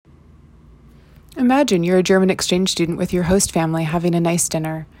Imagine you're a German exchange student with your host family having a nice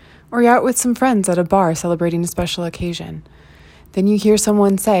dinner, or you're out with some friends at a bar celebrating a special occasion. Then you hear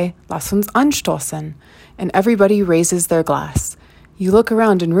someone say, "Lass uns anstoßen," and everybody raises their glass. You look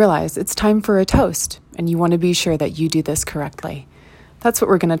around and realize it's time for a toast, and you want to be sure that you do this correctly. That's what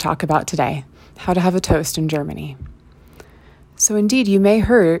we're going to talk about today, how to have a toast in Germany. So indeed, you may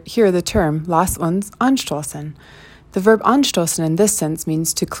hear the term "Lass uns anstoßen." The verb anstoßen in this sense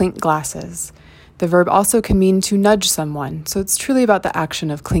means to clink glasses. The verb also can mean to nudge someone, so it's truly about the action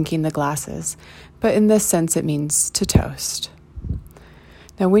of clinking the glasses, but in this sense it means to toast.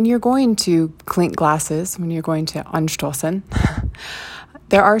 Now when you're going to clink glasses, when you're going to anstoßen,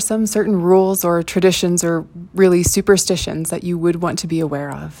 there are some certain rules or traditions or really superstitions that you would want to be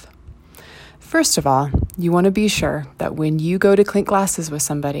aware of. First of all, you want to be sure that when you go to clink glasses with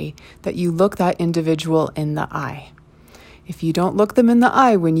somebody, that you look that individual in the eye. If you don't look them in the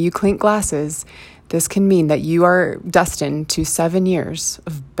eye when you clink glasses, this can mean that you are destined to 7 years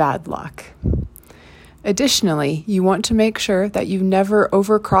of bad luck. Additionally, you want to make sure that you never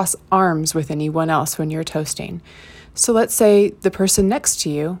overcross arms with anyone else when you're toasting. So let's say the person next to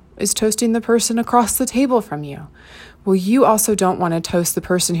you is toasting the person across the table from you. Well, you also don't want to toast the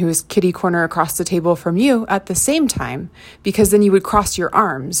person who is kitty corner across the table from you at the same time, because then you would cross your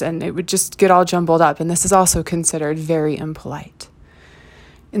arms and it would just get all jumbled up, and this is also considered very impolite.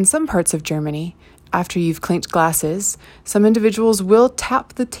 In some parts of Germany, after you've clinked glasses, some individuals will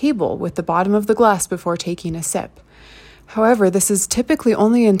tap the table with the bottom of the glass before taking a sip. However, this is typically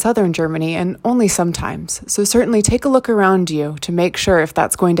only in southern Germany and only sometimes, so certainly take a look around you to make sure if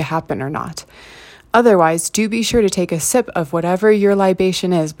that's going to happen or not. Otherwise, do be sure to take a sip of whatever your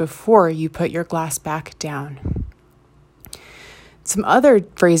libation is before you put your glass back down. Some other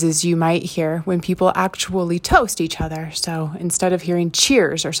phrases you might hear when people actually toast each other. So instead of hearing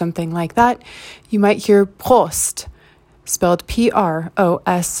cheers or something like that, you might hear Prost, spelled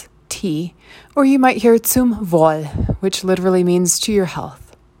P-R-O-S-T, or you might hear zum Wohl, which literally means to your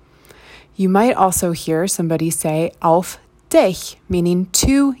health. You might also hear somebody say auf dich, meaning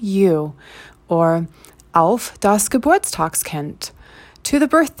to you, or auf das Geburtstagskind, to the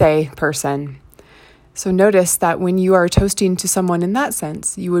birthday person. So notice that when you are toasting to someone in that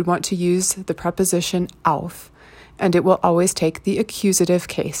sense, you would want to use the preposition auf, and it will always take the accusative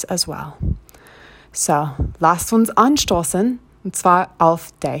case as well. So, lasst uns anstoßen, und zwar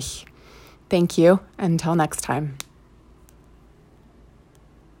auf dich. Thank you, until next time.